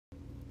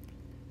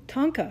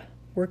Tonka,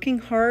 Working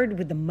Hard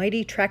with the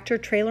Mighty Tractor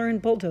Trailer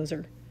and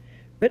Bulldozer.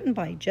 Written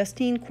by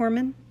Justine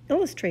Corman,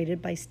 illustrated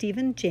by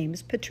Stephen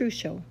James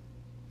Petruccio.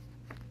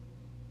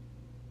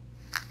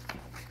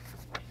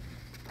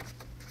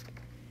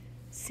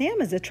 Sam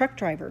is a truck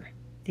driver.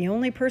 The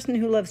only person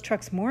who loves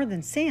trucks more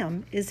than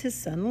Sam is his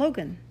son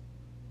Logan.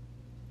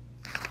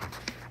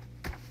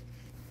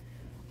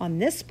 On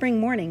this spring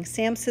morning,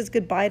 Sam says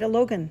goodbye to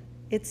Logan.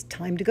 It's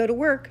time to go to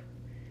work.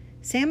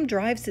 Sam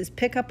drives his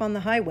pickup on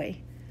the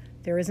highway.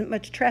 There isn't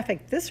much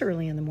traffic this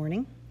early in the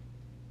morning.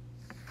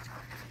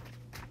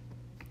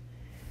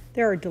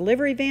 There are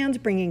delivery vans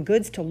bringing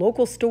goods to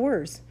local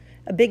stores.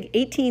 A big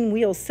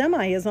 18-wheel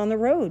semi is on the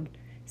road.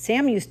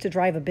 Sam used to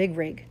drive a big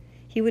rig.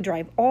 He would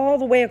drive all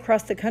the way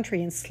across the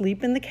country and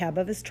sleep in the cab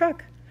of his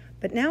truck.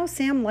 But now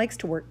Sam likes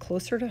to work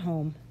closer to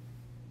home.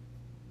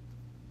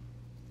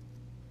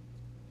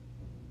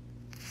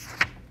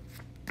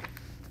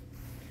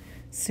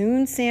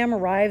 Soon Sam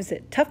arrives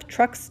at Tough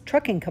Trucks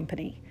Trucking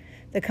Company.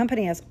 The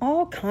company has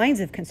all kinds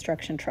of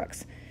construction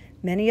trucks.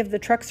 Many of the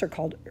trucks are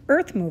called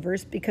earth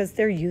movers because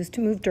they're used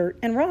to move dirt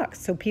and rocks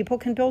so people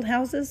can build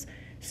houses,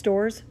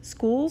 stores,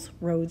 schools,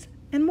 roads,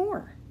 and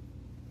more.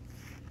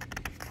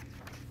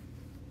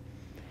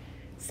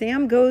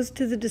 Sam goes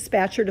to the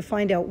dispatcher to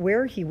find out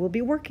where he will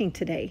be working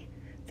today.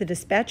 The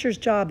dispatcher's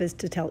job is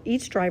to tell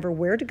each driver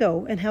where to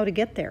go and how to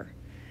get there.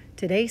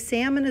 Today,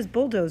 Sam and his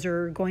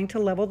bulldozer are going to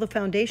level the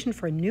foundation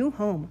for a new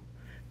home.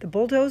 The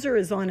bulldozer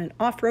is on an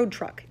off-road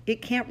truck.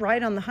 It can't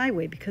ride on the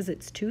highway because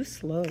it's too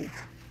slow.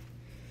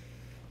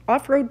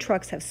 Off-road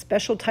trucks have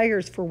special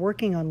tires for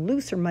working on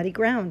loose or muddy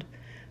ground.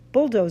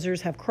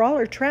 Bulldozers have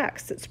crawler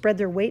tracks that spread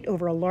their weight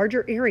over a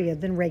larger area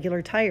than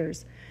regular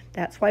tires.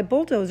 That's why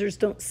bulldozers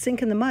don't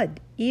sink in the mud,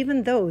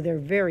 even though they're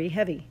very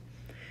heavy.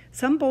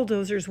 Some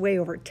bulldozers weigh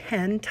over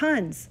 10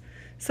 tons.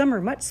 Some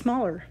are much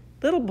smaller.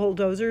 Little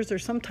bulldozers are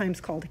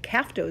sometimes called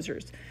calf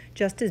dozers,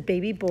 just as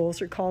baby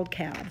bulls are called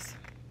calves.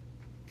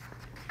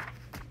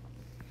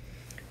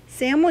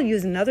 Sam will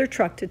use another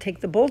truck to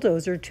take the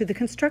bulldozer to the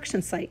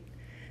construction site.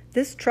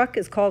 This truck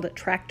is called a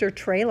tractor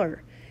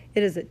trailer.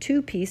 It is a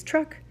two-piece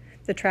truck.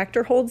 The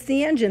tractor holds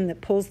the engine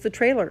that pulls the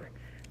trailer.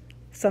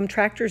 Some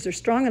tractors are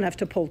strong enough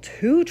to pull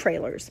 2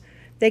 trailers.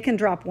 They can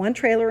drop one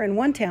trailer in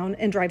one town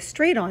and drive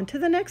straight on to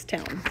the next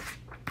town.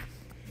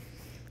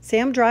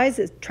 Sam drives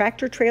his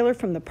tractor trailer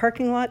from the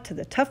parking lot to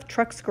the Tough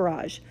Trucks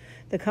garage.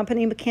 The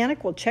company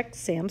mechanic will check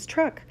Sam's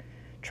truck.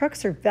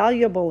 Trucks are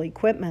valuable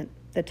equipment.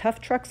 The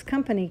Tough Trucks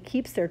company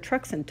keeps their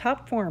trucks in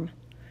top form.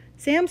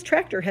 Sam's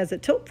tractor has a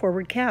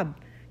tilt-forward cab.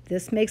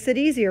 This makes it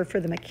easier for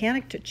the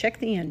mechanic to check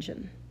the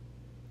engine.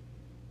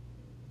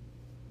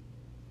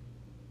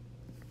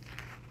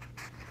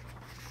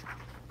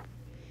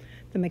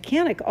 The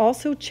mechanic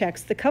also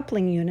checks the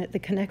coupling unit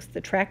that connects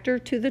the tractor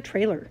to the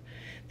trailer.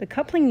 The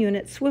coupling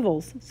unit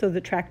swivels so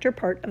the tractor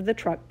part of the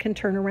truck can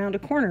turn around a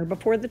corner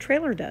before the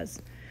trailer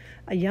does.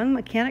 A young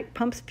mechanic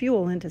pumps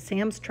fuel into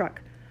Sam's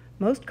truck.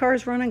 Most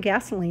cars run on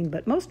gasoline,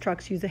 but most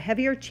trucks use a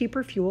heavier,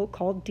 cheaper fuel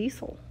called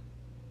diesel.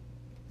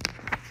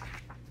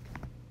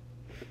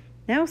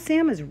 Now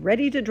Sam is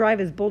ready to drive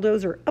his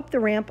bulldozer up the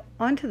ramp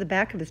onto the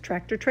back of his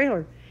tractor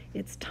trailer.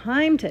 It's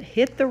time to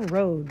hit the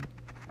road.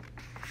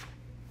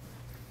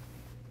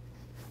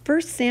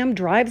 First, Sam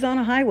drives on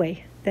a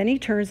highway. Then he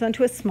turns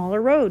onto a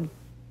smaller road.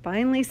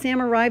 Finally,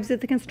 Sam arrives at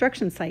the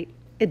construction site.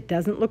 It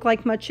doesn't look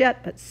like much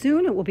yet, but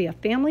soon it will be a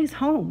family's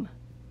home.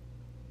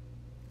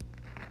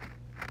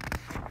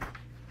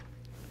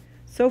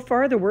 So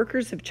far, the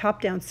workers have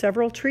chopped down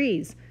several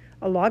trees.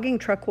 A logging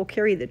truck will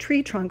carry the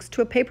tree trunks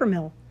to a paper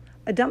mill.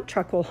 A dump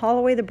truck will haul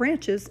away the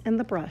branches and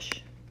the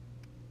brush.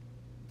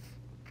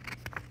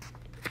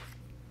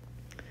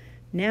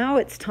 Now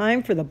it's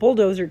time for the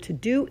bulldozer to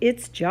do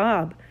its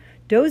job.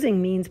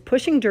 Dozing means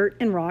pushing dirt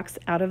and rocks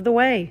out of the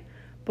way.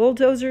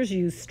 Bulldozers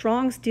use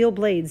strong steel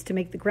blades to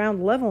make the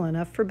ground level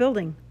enough for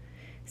building.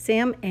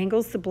 Sam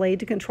angles the blade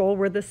to control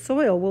where the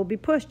soil will be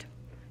pushed.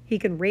 He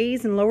can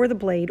raise and lower the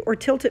blade or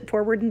tilt it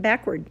forward and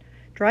backward.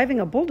 Driving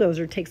a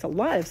bulldozer takes a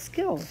lot of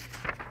skill.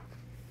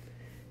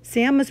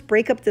 Sam must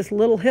break up this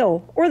little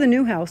hill or the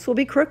new house will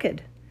be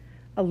crooked.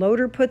 A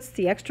loader puts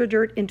the extra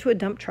dirt into a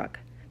dump truck.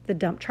 The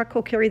dump truck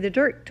will carry the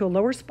dirt to a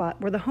lower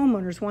spot where the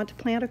homeowners want to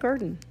plant a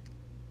garden.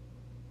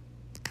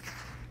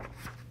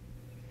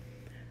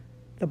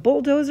 The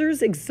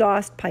bulldozer's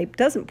exhaust pipe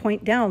doesn't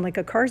point down like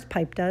a car's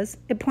pipe does.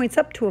 It points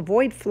up to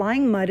avoid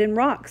flying mud and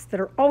rocks that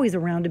are always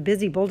around a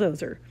busy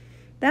bulldozer.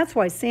 That's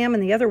why Sam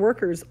and the other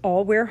workers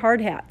all wear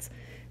hard hats.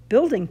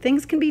 Building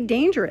things can be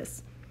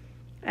dangerous.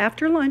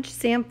 After lunch,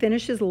 Sam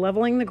finishes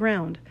leveling the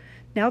ground.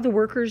 Now the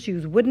workers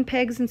use wooden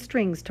pegs and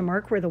strings to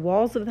mark where the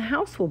walls of the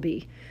house will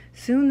be.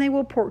 Soon they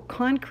will pour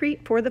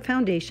concrete for the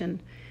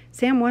foundation.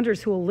 Sam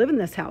wonders who will live in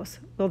this house.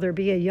 Will there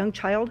be a young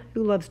child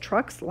who loves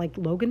trucks like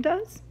Logan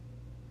does?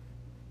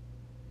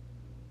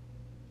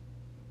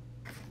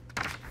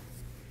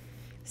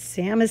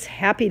 Sam is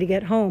happy to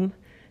get home.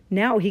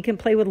 Now he can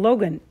play with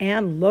Logan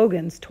and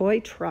Logan's toy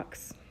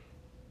trucks.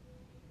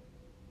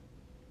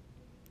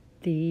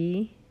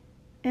 The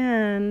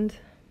end.